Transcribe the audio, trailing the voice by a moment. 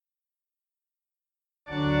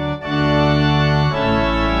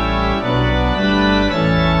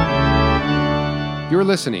You're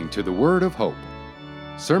listening to the Word of Hope,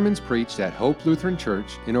 sermons preached at Hope Lutheran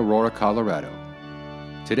Church in Aurora, Colorado.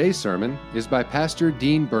 Today's sermon is by Pastor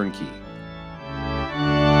Dean Boernke.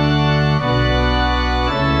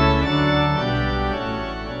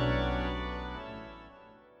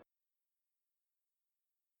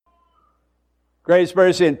 Grace,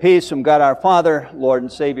 mercy, and peace from God our Father, Lord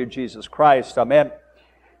and Savior Jesus Christ. Amen.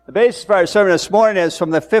 The basis for our sermon this morning is from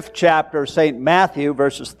the 5th chapter of St. Matthew,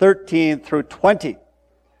 verses 13 through 20,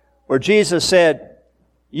 where Jesus said,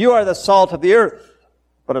 "You are the salt of the earth,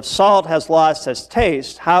 but if salt has lost its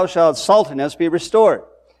taste, how shall its saltiness be restored?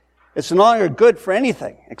 It's no longer good for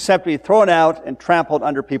anything except to be thrown out and trampled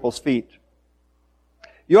under people's feet.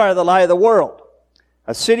 You are the light of the world.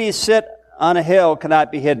 A city set on a hill cannot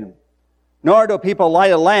be hidden. Nor do people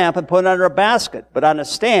light a lamp and put it under a basket, but on a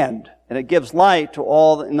stand, and it gives light to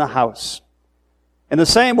all in the house. In the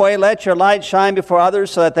same way, let your light shine before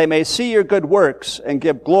others so that they may see your good works and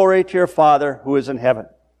give glory to your Father who is in heaven.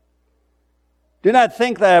 Do not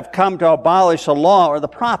think that I have come to abolish the law or the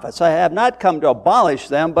prophets. I have not come to abolish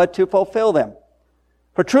them, but to fulfill them.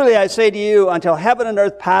 For truly I say to you, until heaven and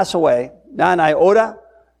earth pass away, not an iota,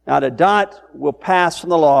 not a dot will pass from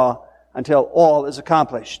the law until all is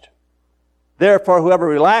accomplished. Therefore, whoever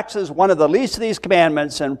relaxes one of the least of these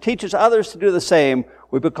commandments and teaches others to do the same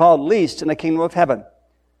will be called least in the kingdom of heaven.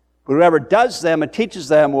 But whoever does them and teaches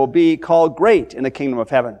them will be called great in the kingdom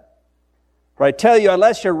of heaven. For I tell you,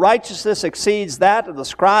 unless your righteousness exceeds that of the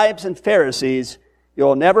scribes and Pharisees, you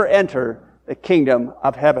will never enter the kingdom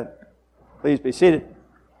of heaven." Please be seated.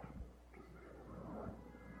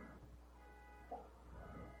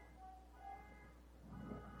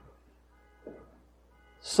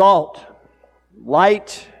 Salt,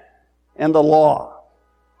 light, and the law.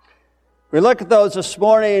 We look at those this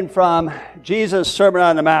morning from Jesus' Sermon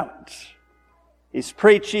on the Mount. He's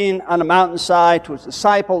preaching on the mountainside to his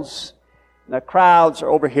disciples, and the crowds are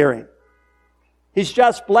overhearing. He's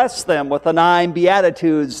just blessed them with the 9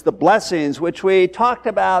 Beatitudes, the blessings which we talked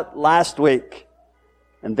about last week.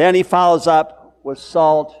 And then he follows up with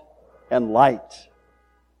salt and light.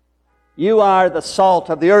 You are the salt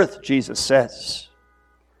of the earth, Jesus says.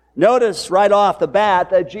 Notice right off the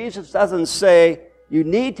bat that Jesus doesn't say you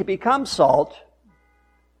need to become salt,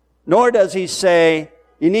 nor does he say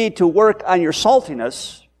you need to work on your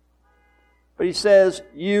saltiness, but he says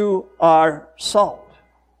you are salt.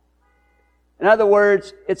 In other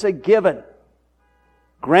words, it's a given,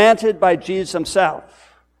 granted by Jesus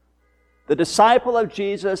himself. The disciple of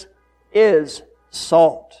Jesus is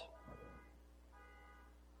salt.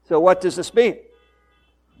 So what does this mean?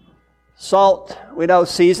 Salt, we know,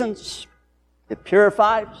 seasons. It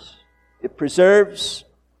purifies. It preserves.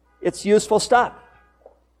 It's useful stuff.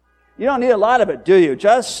 You don't need a lot of it, do you?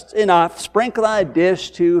 Just enough. Sprinkle on a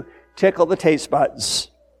dish to tickle the taste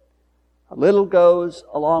buds. A little goes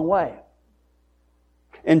a long way.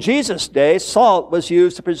 In Jesus' day, salt was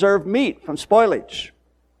used to preserve meat from spoilage.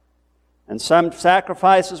 And some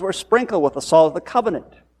sacrifices were sprinkled with the salt of the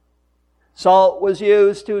covenant. Salt was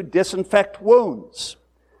used to disinfect wounds.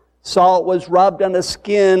 Salt was rubbed on the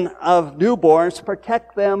skin of newborns to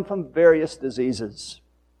protect them from various diseases.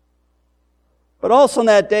 But also in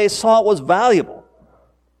that day, salt was valuable.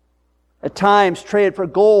 At times traded for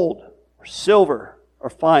gold or silver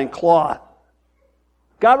or fine cloth.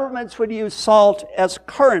 Governments would use salt as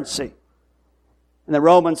currency. And the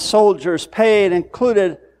Roman soldiers' pay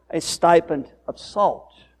included a stipend of salt.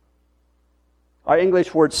 Our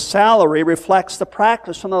English word salary reflects the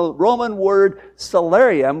practice from the Roman word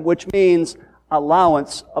salarium, which means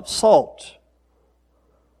allowance of salt.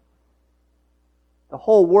 The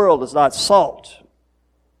whole world is not salt,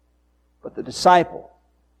 but the disciple,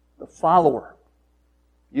 the follower,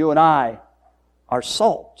 you and I, are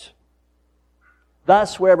salt.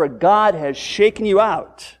 Thus, wherever God has shaken you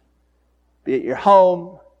out, be it your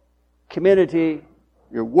home, community,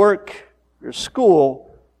 your work, your school,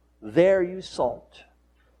 there you salt.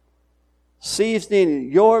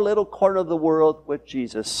 Seasoning your little corner of the world with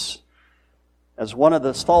Jesus as one of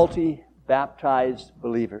the salty, baptized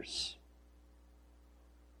believers.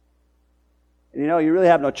 And you know, you really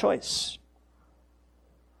have no choice.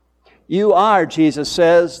 You are, Jesus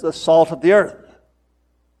says, the salt of the earth.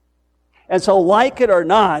 And so, like it or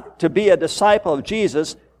not, to be a disciple of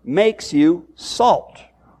Jesus makes you salt.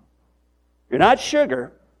 You're not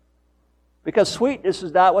sugar, because sweetness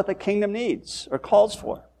is not what the kingdom needs or calls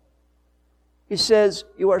for. He says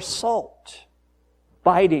you are salt,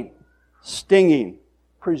 biting, stinging,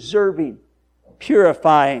 preserving,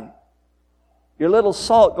 purifying. Your little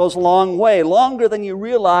salt goes a long way, longer than you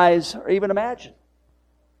realize or even imagine.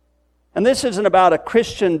 And this isn't about a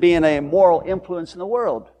Christian being a moral influence in the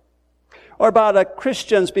world, or about a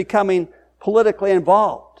Christians becoming politically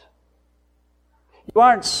involved. You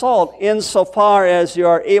aren't salt insofar as you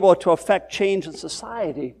are able to affect change in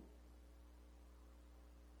society.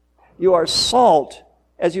 You are salt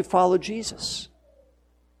as you follow Jesus.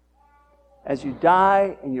 As you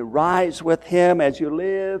die and you rise with Him, as you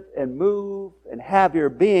live and move and have your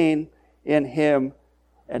being in Him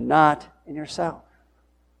and not in yourself.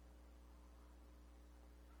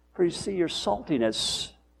 For you see, your saltiness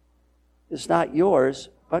is not yours,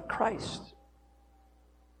 but Christ.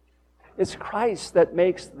 It's Christ that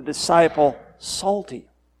makes the disciple salty,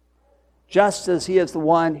 just as He is the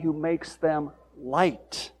one who makes them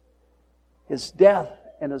light. His death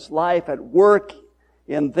and His life at work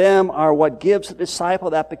in them are what gives the disciple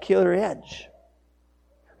that peculiar edge.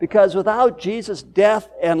 Because without Jesus' death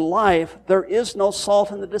and life, there is no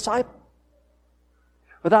salt in the disciple.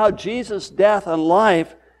 Without Jesus' death and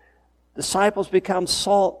life, disciples become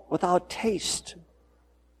salt without taste.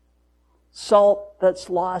 Salt that's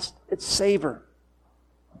lost its savor.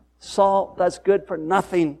 Salt that's good for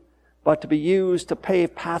nothing but to be used to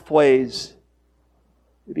pave pathways,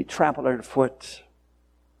 to be trampled underfoot.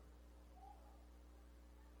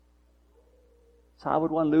 So how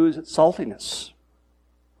would one lose its saltiness?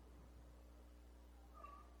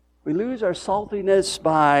 We lose our saltiness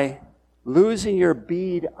by losing your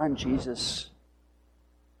bead on Jesus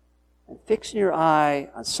and fixing your eye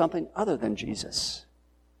on something other than Jesus.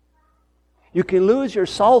 You can lose your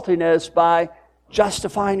saltiness by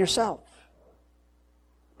justifying yourself,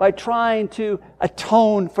 by trying to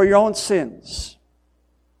atone for your own sins,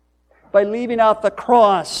 by leaving out the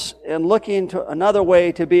cross and looking to another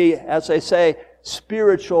way to be, as they say,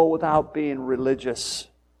 spiritual without being religious.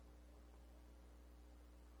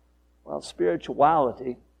 Well,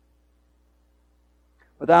 spirituality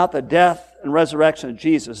without the death and resurrection of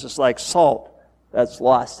Jesus is like salt that's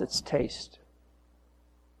lost its taste.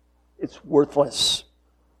 It's worthless.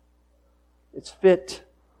 It's fit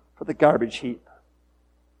for the garbage heap.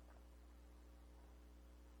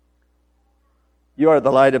 You are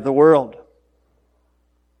the light of the world.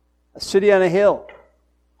 A city on a hill.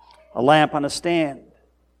 A lamp on a stand.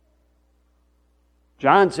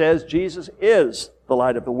 John says Jesus is the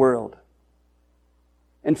light of the world.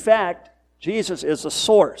 In fact, Jesus is the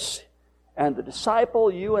source, and the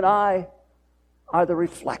disciple, you and I, are the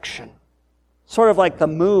reflection. Sort of like the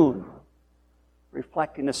moon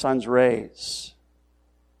reflecting the sun's rays.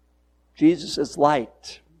 Jesus is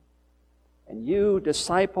light, and you,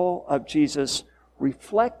 disciple of Jesus,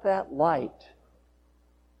 reflect that light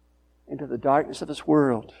into the darkness of this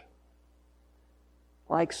world.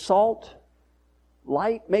 Like salt,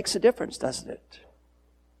 light makes a difference, doesn't it?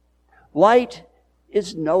 Light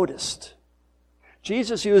is noticed.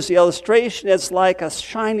 Jesus used the illustration, it's like a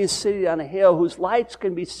shining city on a hill whose lights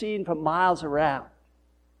can be seen from miles around.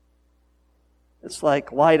 It's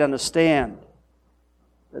like light on a stand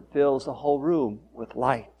that fills the whole room with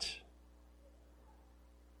light.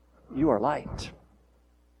 You are light.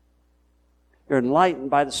 You're enlightened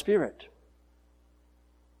by the Spirit.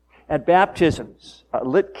 At baptisms, a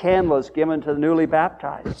lit candle is given to the newly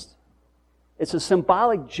baptized. It's a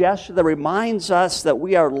symbolic gesture that reminds us that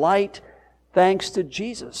we are light thanks to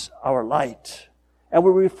Jesus, our light. And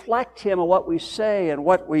we reflect Him in what we say and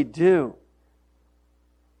what we do.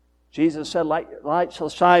 Jesus said, light shall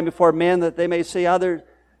shine before men that they may see others,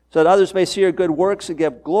 so that others may see your good works and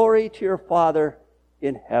give glory to your Father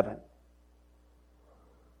in heaven.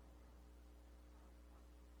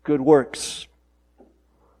 Good works.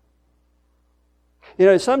 You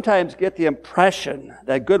know, I sometimes get the impression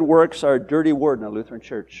that good works are a dirty word in a Lutheran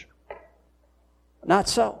church. Not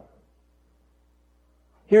so.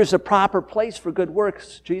 Here's a proper place for good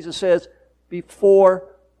works. Jesus says, before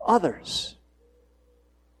others.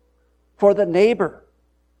 For the neighbor.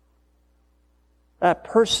 That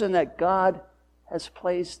person that God has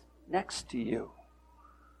placed next to you.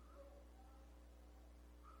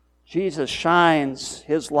 Jesus shines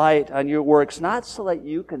His light on your works, not so that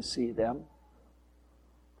you can see them,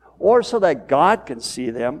 or so that God can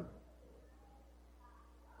see them,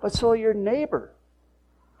 but so your neighbor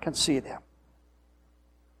can see them.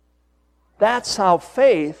 That's how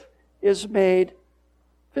faith is made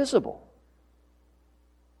visible.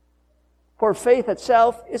 For faith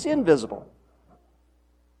itself is invisible.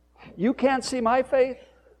 You can't see my faith,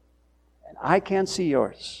 and I can't see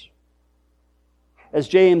yours. As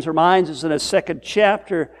James reminds us in his second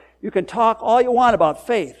chapter, you can talk all you want about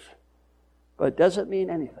faith, but it doesn't mean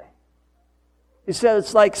anything. He said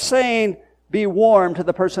it's like saying, be warm to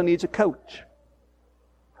the person who needs a coat.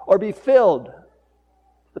 Or be filled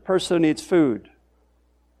the person who needs food.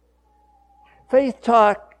 Faith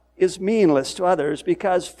talk is meaningless to others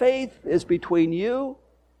because faith is between you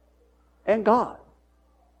and God.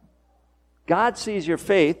 God sees your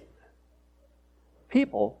faith.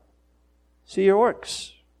 People see your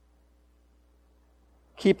works.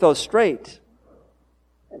 Keep those straight,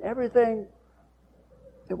 and everything,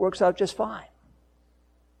 it works out just fine.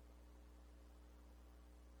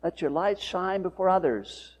 Let your light shine before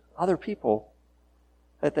others, other people,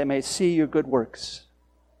 that they may see your good works.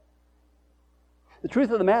 The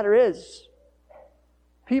truth of the matter is,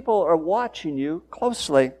 people are watching you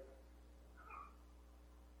closely.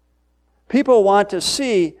 People want to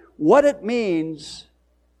see what it means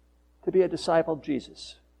to be a disciple of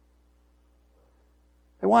Jesus.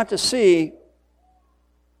 They want to see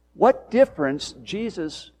what difference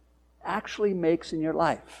Jesus actually makes in your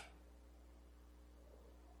life.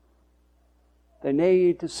 They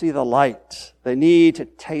need to see the light. They need to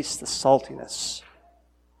taste the saltiness.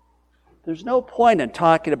 There's no point in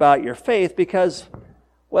talking about your faith because,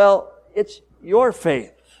 well, it's your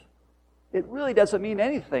faith. It really doesn't mean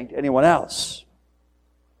anything to anyone else.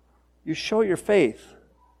 You show your faith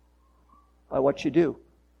by what you do.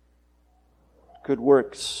 Good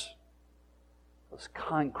works. Those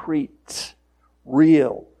concrete,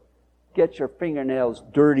 real, get your fingernails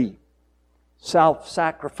dirty,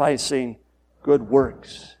 self-sacrificing good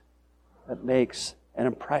works that makes an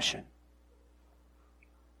impression.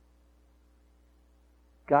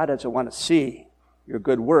 God doesn't want to see your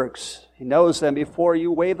good works. He knows them before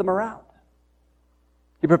you wave them around.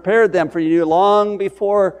 He prepared them for you long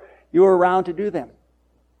before you were around to do them.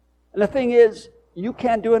 And the thing is, you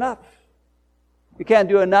can't do enough. You can't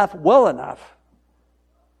do enough well enough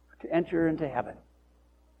to enter into heaven.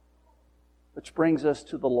 Which brings us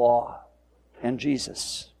to the law and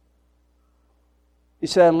Jesus. He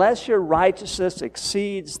said, unless your righteousness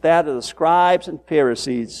exceeds that of the scribes and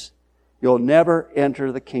Pharisees, you'll never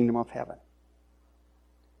enter the kingdom of heaven.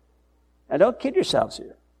 Now don't kid yourselves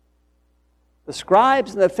here. The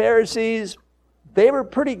scribes and the Pharisees, they were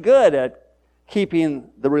pretty good at keeping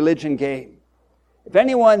the religion game. If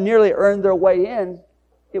anyone nearly earned their way in,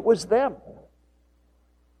 it was them.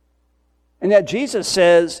 And yet Jesus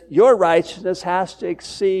says, your righteousness has to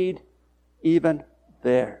exceed even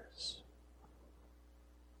theirs.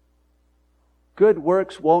 Good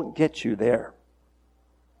works won't get you there.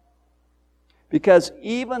 Because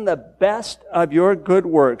even the best of your good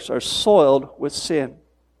works are soiled with sin.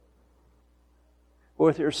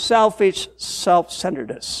 With your selfish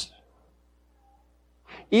self-centeredness.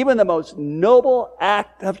 Even the most noble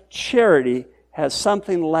act of charity has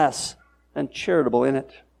something less than charitable in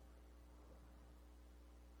it.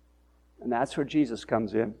 And that's where Jesus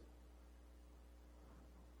comes in.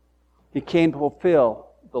 He came to fulfill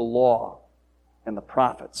the law and the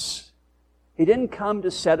prophets. He didn't come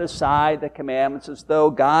to set aside the commandments as though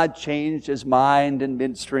God changed his mind in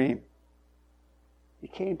midstream. He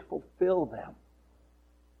came to fulfill them.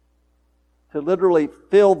 To literally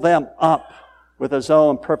fill them up with his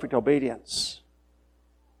own perfect obedience.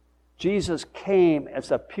 Jesus came as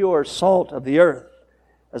the pure salt of the earth,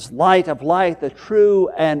 as light of light, the true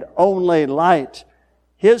and only light.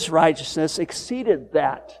 His righteousness exceeded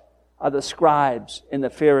that of the scribes and the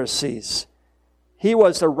Pharisees. He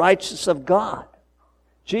was the righteousness of God.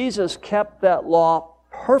 Jesus kept that law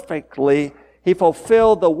perfectly. He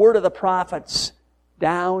fulfilled the word of the prophets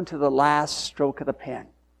down to the last stroke of the pen.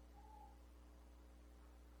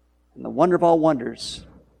 And the wonder of all wonders,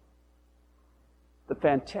 the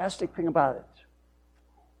fantastic thing about it,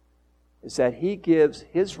 is that he gives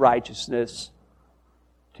his righteousness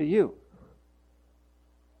to you.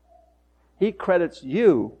 He credits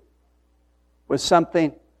you with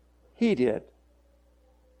something he did.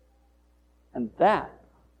 And that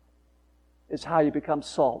is how you become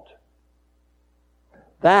salt.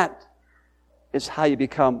 That is how you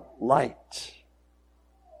become light.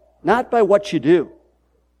 Not by what you do,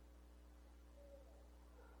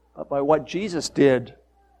 but by what Jesus did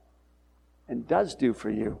and does do for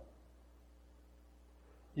you.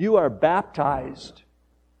 You are baptized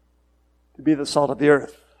to be the salt of the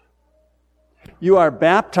earth. You are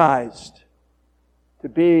baptized to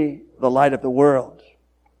be the light of the world.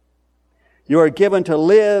 You are given to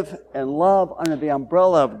live and love under the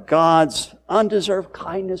umbrella of God's undeserved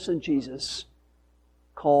kindness in Jesus,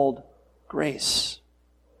 called grace.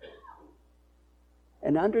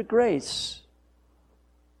 And under grace,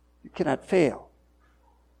 you cannot fail.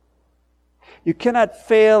 You cannot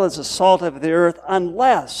fail as the salt of the earth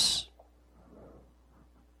unless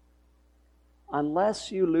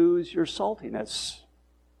you lose your saltiness.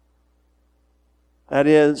 That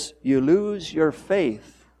is, you lose your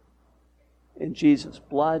faith in Jesus'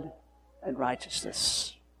 blood and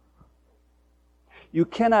righteousness. You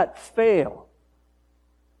cannot fail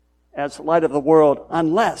as the light of the world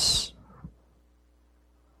unless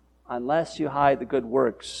you hide the good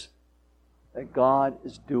works that God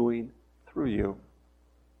is doing through you.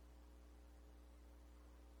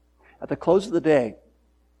 At the close of the day,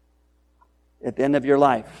 at the end of your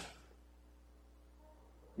life,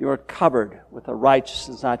 you are covered with a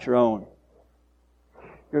righteousness not your own.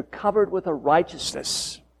 You're covered with a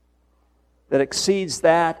righteousness that exceeds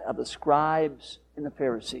that of the scribes and the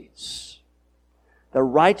Pharisees. The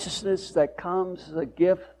righteousness that comes as a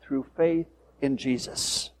gift through faith in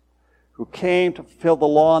Jesus, who came to fulfill the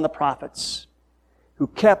law and the prophets, who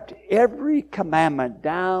kept every commandment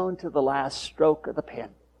down to the last stroke of the pen.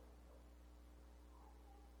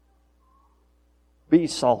 Be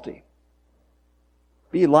salty.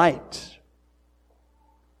 Be light.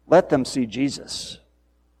 Let them see Jesus.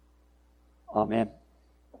 Amen.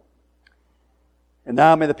 And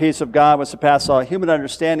now may the peace of God, which surpasses all human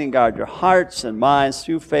understanding, guard your hearts and minds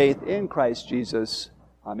through faith in Christ Jesus.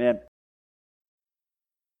 Amen.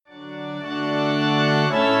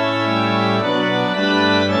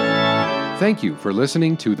 Thank you for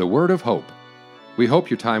listening to The Word of Hope. We hope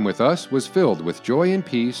your time with us was filled with joy and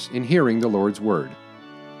peace in hearing the Lord's Word.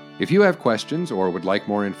 If you have questions or would like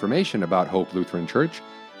more information about Hope Lutheran Church,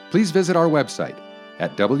 please visit our website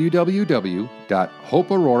at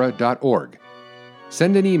www.hopeaurora.org.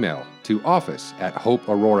 Send an email to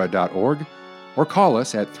office@hopeaurora.org or call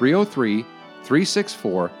us at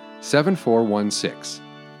 303-364-7416.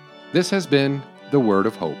 This has been The Word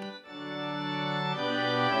of Hope.